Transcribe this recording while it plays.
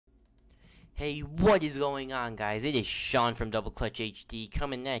Hey, what is going on, guys? It is Sean from DoubleClutchHD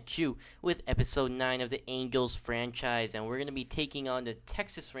coming at you with episode 9 of the Angels franchise, and we're going to be taking on the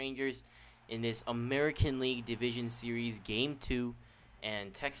Texas Rangers in this American League Division Series Game 2.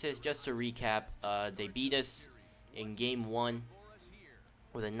 And Texas, just to recap, they beat us in Game 1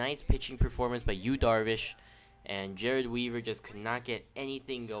 with a nice pitching performance by Yu Darvish, and Jared Weaver just could not get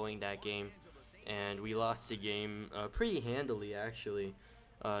anything going that game, and we lost the game pretty handily, actually.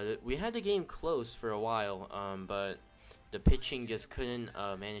 We had the game close for a while, but the pitching just couldn't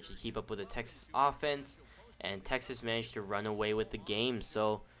manage to keep up with the Texas offense, and Texas managed to run away with the game.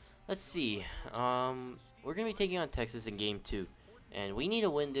 So let's see. We're gonna be taking on Texas in Game 2, and we need to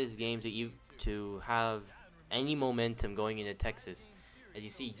win this game to have any momentum going into Texas. As you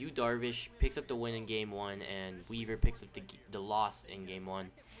see, Yu Darvish picks up the win in Game 1, and Weaver picks up the loss in Game 1,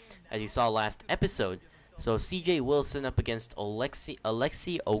 as you saw last episode. So CJ Wilson up against Alexi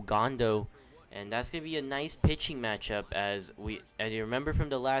Ogando, and that's gonna be a nice pitching matchup. As you remember from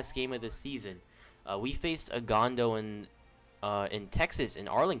the last game of the season, we faced Ogando in Texas, in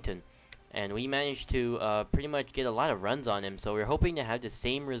Arlington, and we managed to pretty much get a lot of runs on him. So we're hoping to have the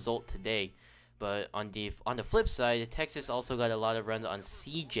same result today. But on the flip side, Texas also got a lot of runs on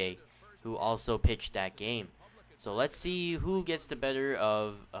CJ, who also pitched that game. So let's see who gets the better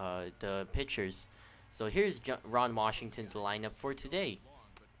of the pitchers. So here's Ron Washington's lineup for today.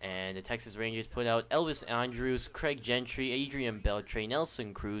 And the Texas Rangers put out Elvis Andrus, Craig Gentry, Adrian Beltre,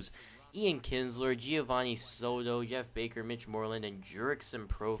 Nelson Cruz, Ian Kinsler, Giovanni Soto, Jeff Baker, Mitch Moreland, and Jurickson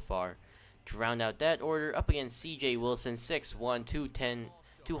Profar. To round out that order, up against CJ Wilson, 6'1",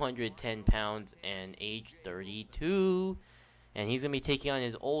 210 pounds, and age 32. And he's going to be taking on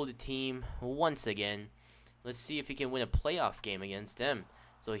his old team once again. Let's see if he can win a playoff game against them.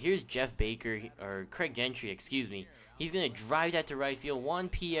 So here's Jeff Baker, or Craig Gentry, excuse me. He's going to drive that to right field. Juan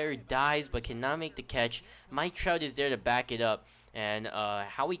Pierre dives but cannot make the catch. Mike Trout is there to back it up. And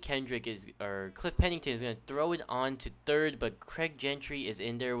Cliff Pennington is going to throw it on to third, but Craig Gentry is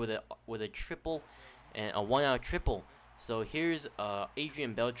in there with a triple, and a one-out triple. So here's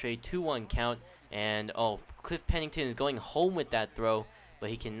Adrian Beltre, 2-1 count. And Cliff Pennington is going home with that throw, but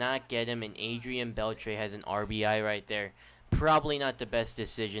he cannot get him, and Adrian Beltre has an RBI right there. Probably not the best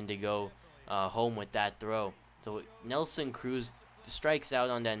decision to go home with that throw. So Nelson Cruz strikes out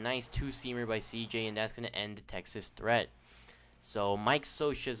on that nice two-seamer by CJ, and that's going to end the Texas threat. So Mike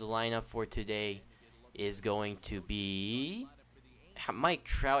Scioscia's lineup for today is going to be Mike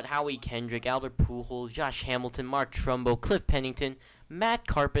Trout, Howie Kendrick, Albert Pujols, Josh Hamilton, Mark Trumbo, Cliff Pennington, Matt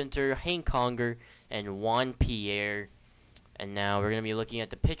Carpenter, Hank Conger, and Juan Pierre. And now we're going to be looking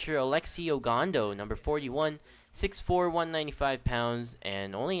at the pitcher, Alexi Ogando, number 41, 6'4", 195 pounds,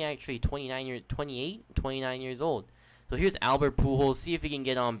 and only actually 29 years old. So here's Albert Pujols, see if he can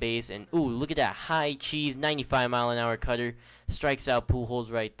get on base, and ooh, look at that high cheese, 95-mile-an-hour cutter, strikes out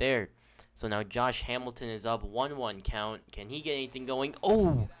Pujols right there. So now Josh Hamilton is up, 1-1 count. Can he get anything going?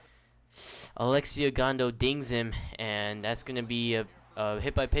 Oh! Alexi Ogando dings him, and that's going to be a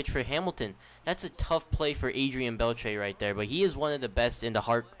hit by pitch for Hamilton. That's a tough play for Adrian Beltre right there, but he is one of the best in the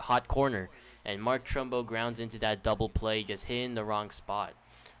hot corner. And Mark Trumbo grounds into that double play, just hitting the wrong spot.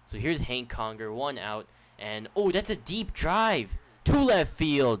 So here's Hank Conger, 1 out, and oh, that's a deep drive to left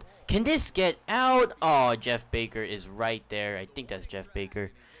field. Can this get out? Oh, Jeff Baker is right there. I think that's Jeff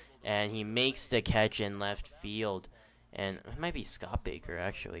Baker, and he makes the catch in left field. And it might be Scott Baker,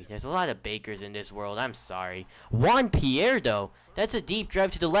 actually. There's a lot of Bakers in this world. I'm sorry. Juan Pierre, though. That's a deep drive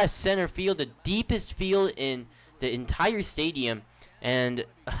to the left center field. The deepest field in the entire stadium. And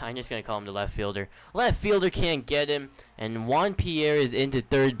I'm just going to call him the left fielder. Left fielder can't get him. And Juan Pierre is into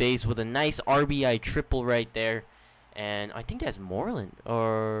third base with a nice RBI triple right there. And I think that's Moreland.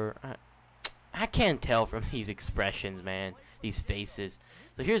 Or I can't tell from these expressions, man. These faces.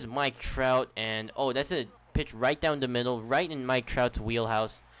 So here's Mike Trout. And oh, that's a pitch right down the middle, right in Mike Trout's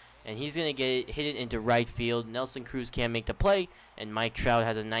wheelhouse, and he's gonna hit it into right field. Nelson Cruz can't make the play, and Mike Trout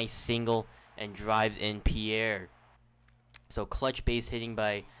has a nice single and drives in Pierre. So clutch base hitting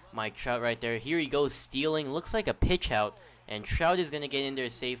by Mike Trout right there. Here he goes stealing, looks like a pitch out, and Trout is gonna get in there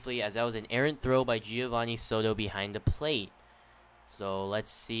safely, as that was an errant throw by Giovanni Soto behind the plate. So let's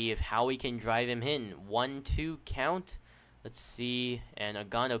see how we can drive him in. 1-2 count. Let's see, and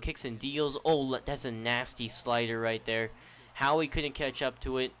Ogando kicks and deals. Oh, that's a nasty slider right there. Howie couldn't catch up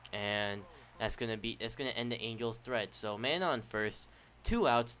to it, and that's gonna end the Angels' threat. So man on first, 2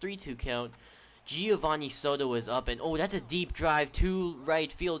 outs, 3-2 count. Giovanni Soto is up, and oh, that's a deep drive to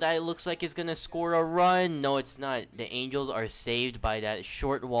right field. That looks like it's gonna score a run. No, it's not. The Angels are saved by that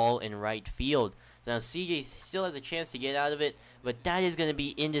short wall in right field. So now CJ still has a chance to get out of it, but that is going to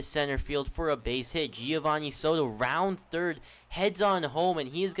be into center field for a base hit. Giovanni Soto rounds third, heads on home, and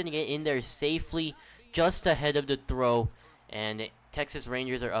he is going to get in there safely just ahead of the throw, and the Texas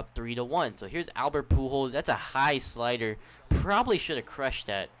Rangers are up 3-1. So here's Albert Pujols. That's a high slider. Probably should have crushed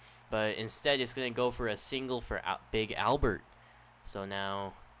that, but instead it's going to go for a single for Big Albert. So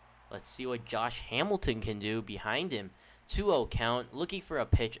now let's see what Josh Hamilton can do behind him. 2-0 count, looking for a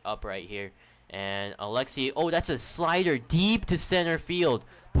pitch up right here. And Alexi, oh, that's a slider deep to center field.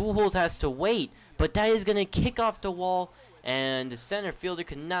 Pujols has to wait, but that is going to kick off the wall, and the center fielder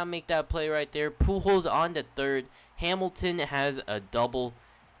could not make that play right there. Pujols on to third. Hamilton has a double,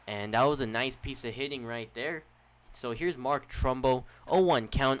 and that was a nice piece of hitting right there. So here's Mark Trumbo, 0-1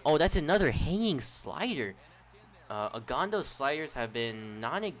 count. Oh, that's another hanging slider. Agondo's sliders have been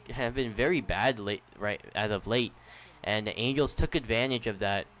very bad as of late, and the Angels took advantage of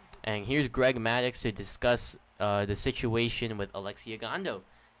that. And here's Greg Maddux to discuss the situation with Alexi Agondo.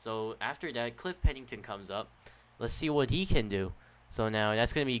 So after that, Cliff Pennington comes up. Let's see what he can do. So now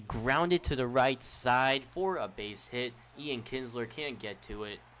that's going to be grounded to the right side for a base hit. Ian Kinsler can't get to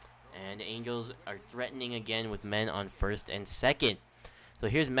it. And the Angels are threatening again with men on first and second. So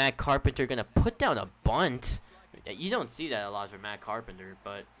here's Matt Carpenter going to put down a bunt. You don't see that a lot for Matt Carpenter,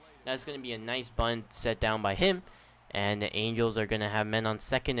 but that's going to be a nice bunt set down by him. And the Angels are going to have men on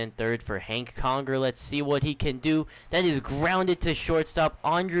second and third for Hank Conger. Let's see what he can do. That is grounded to shortstop.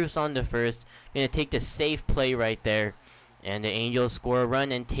 Andrus on the first. Going to take the safe play right there. And the Angels score a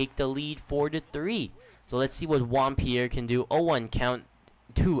run and take the lead 4-3. So let's see what Juan Pierre can do. 0-1 count,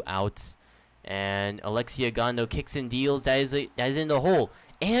 2 outs. And Alexi Agondo kicks and deals. That is in the hole.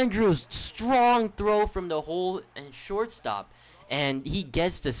 Andrus, strong throw from the hole and shortstop. And he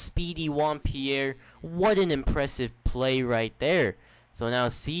gets the speedy Juan Pierre. What an impressive play right there. So now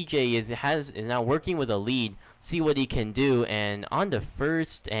CJ is now working with a lead. See what he can do. And on the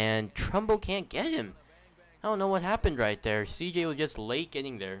first, and Trumbo can't get him. I don't know what happened right there. CJ was just late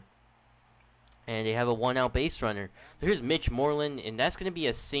getting there. And they have a 1-out base runner. So here's Mitch Moreland, and that's going to be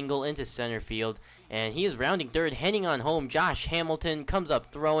a single into center field. And he is rounding third, heading on home. Josh Hamilton comes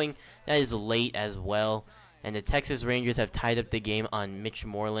up throwing. That is late as well. And the Texas Rangers have tied up the game on Mitch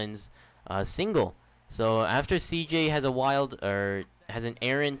Moreland's single. So after CJ has has an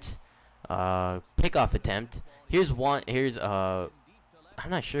errant pickoff attempt, I'm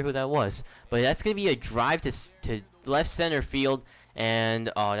not sure who that was, but that's going to be a drive to left center field,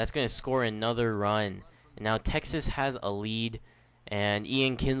 and that's going to score another run. And now Texas has a lead, and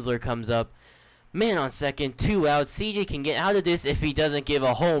Ian Kinsler comes up. Man on second, 2 outs. CJ can get out of this if he doesn't give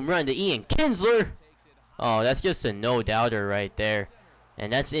a home run to Ian Kinsler. Oh, that's just a no-doubter right there.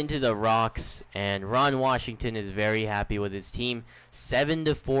 And that's into the rocks, and Ron Washington is very happy with his team.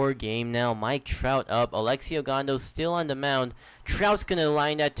 7-4 game now. Mike Trout up. Alexi Agondo still on the mound. Trout's gonna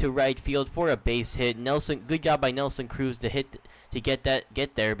line that to right field for a base hit. Nelson, good job by Nelson Cruz to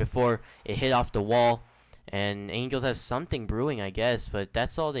get there before it hit off the wall. And Angels have something brewing, I guess, but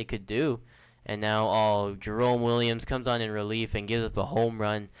that's all they could do. And now Jerome Williams comes on in relief and gives up a home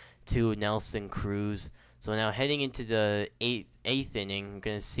run to Nelson Cruz. So now heading into the eighth inning, I'm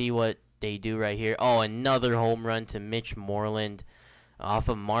going to see what they do right here. Oh, another home run to Mitch Moreland off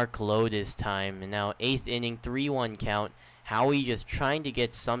of Mark Lowe this time. And now 8th inning, 3-1 count. Howie just trying to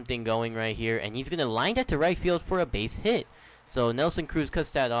get something going right here. And he's going to line that to right field for a base hit. So Nelson Cruz cuts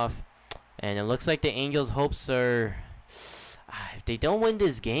that off. And it looks like the Angels' hopes are... if they don't win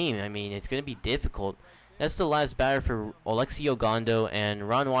this game, I mean, it's going to be difficult. That's the last batter for Alexi Agondo. And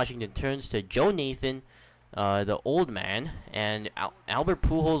Ron Washington turns to Joe Nathan, the old man, and Albert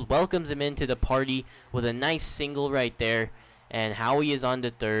Pujols welcomes him into the party with a nice single right there, and Howie is on the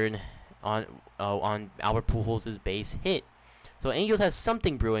third on Albert Pujols' base hit. So Angels have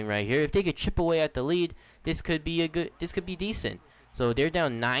something brewing right here. If they could chip away at the lead, this could be decent. So they're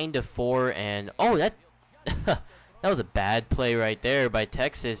down 9-4, and that that was a bad play right there by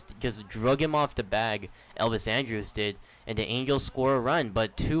Texas. Just drug him off the bag. Elvis Andrus did, and the Angels score a run,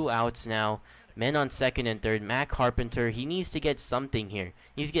 but 2 outs now. Men on second and third. Matt Carpenter, he needs to get something here.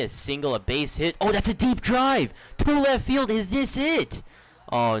 He needs to get a single, a base hit. Oh, that's a deep drive to left field. Is this it?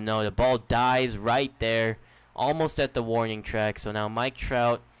 Oh, no, the ball dies right there. Almost at the warning track. So now Mike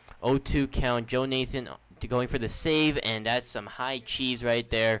Trout, 0-2 count. Joe Nathan going for the save, and that's some high cheese right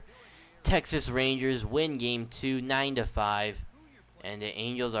there. Texas Rangers win Game 2, 9-5. And the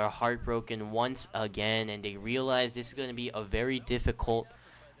Angels are heartbroken once again, and they realize this is going to be a very difficult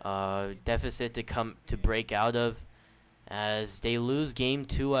deficit to break out of, as they lose Game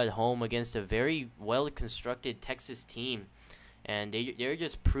 2 at home against a very well constructed Texas team. and they're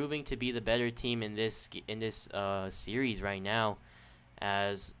just proving to be the better team in this series right now,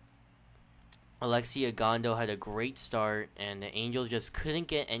 as Alexia Gondo had a great start, and the Angels just couldn't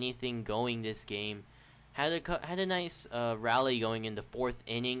get anything going this game. Had a nice rally going in the fourth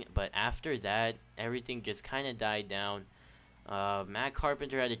inning, but after that, everything just kind of died down. Matt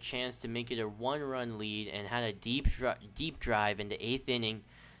Carpenter had a chance to make it a one-run lead and had a deep drive in the eighth inning,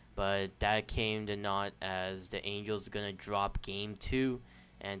 but that came to naught as the Angels are gonna drop game 2,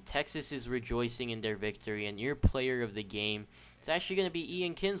 and Texas is rejoicing in their victory. And your player of the game is actually gonna be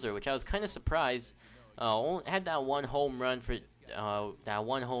Ian Kinsler, which I was kind of surprised. Had that one home run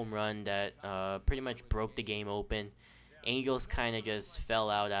that pretty much broke the game open. Angels kind of just fell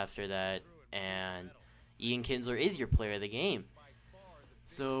out after that, and Ian Kinsler is your player of the game.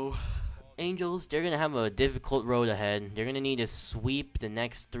 So, Angels, they're going to have a difficult road ahead. They're going to need to sweep the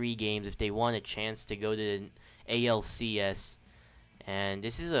next 3 games if they want a chance to go to the ALCS. And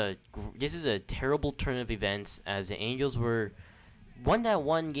this is a terrible turn of events, as the Angels won that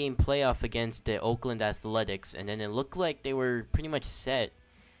 1-game playoff against the Oakland Athletics, and then it looked like they were pretty much set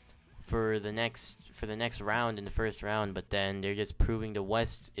for the next round in the first round, but then they're just proving the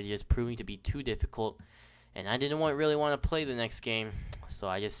West is just proving to be too difficult, and I didn't really want to play the next game, so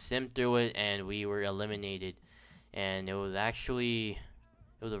I just simmed through it, and we were eliminated. And it was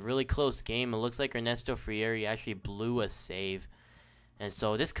a really close game. It looks like Ernesto Frieri actually blew a save. And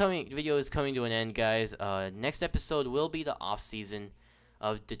so this video is coming to an end, guys. Next episode will be the off season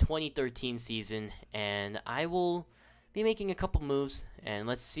of the 2013 season, and I will be making a couple moves, and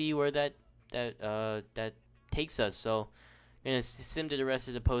let's see where that takes us. So I'm gonna sim to the rest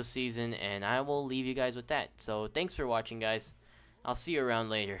of the postseason, and I will leave you guys with that. So thanks for watching, guys. I'll see you around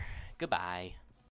later. Goodbye.